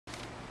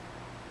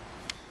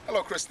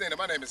Hello, Kristina.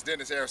 My name is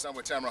Dennis Harris. I'm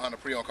with Tameron Honda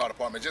Pre-Owned Car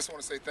Department. Just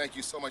want to say thank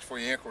you so much for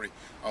your inquiry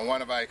on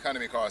one of our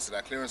economy cars at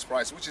our clearance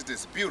price, which is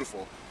this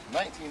beautiful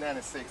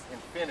 1996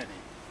 Infiniti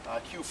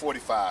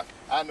Q45.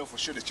 I know for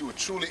sure that you would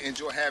truly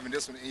enjoy having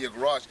this one in your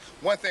garage.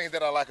 One thing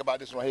that I like about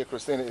this one right here,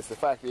 Kristina, is the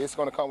fact that it's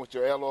going to come with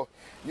your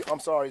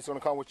it's going to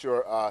come with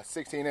your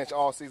 16-inch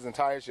all-season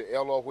tires, your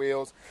alloy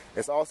wheels.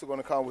 It's also going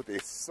to come with a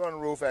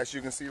sunroof, as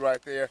you can see right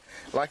there.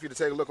 I'd like you to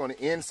take a look on the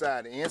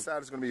inside. The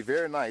inside is going to be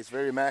very nice,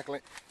 very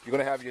immaculate. You're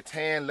going to have your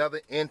tan leather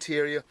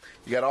interior.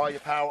 You got all your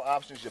power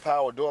options, your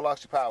power door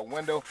locks, your power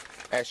window.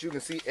 As you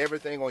can see,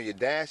 everything on your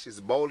dash is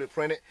bolded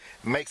printed.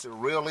 Makes it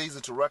real easy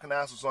to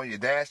recognize what's on your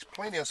dash.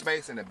 Plenty of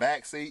space in the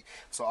back seat,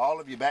 so all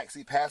of your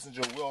backseat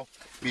passenger will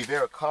be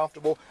very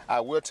comfortable.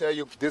 I will tell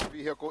you, this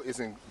vehicle is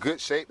in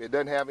good shape. It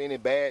doesn't have any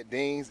bad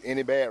dings,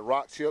 any bad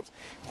rock chips,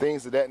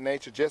 things of that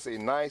nature. Just a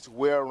nice,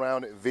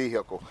 well-rounded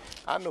vehicle.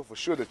 I know for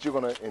sure that you're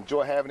going to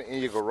enjoy having it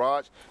in your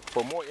garage.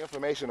 For more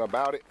information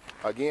about it,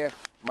 again,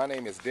 my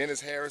name is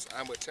Dennis Harris.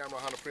 I'm with Tameron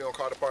Honda Pre-Owned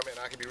Car Department,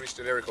 and I can be reached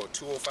at area code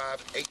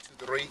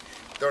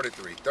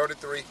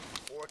 205-823-3333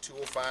 or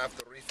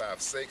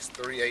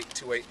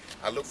 205-356-3828.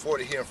 I look forward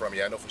to hearing from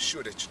you. I know for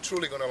sure that you're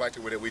truly going to like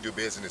the way that we do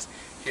business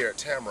here at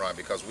Tameron,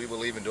 because we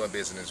believe in doing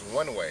business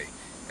one way,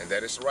 and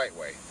that is the right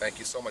way. Thank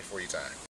you so much for your time.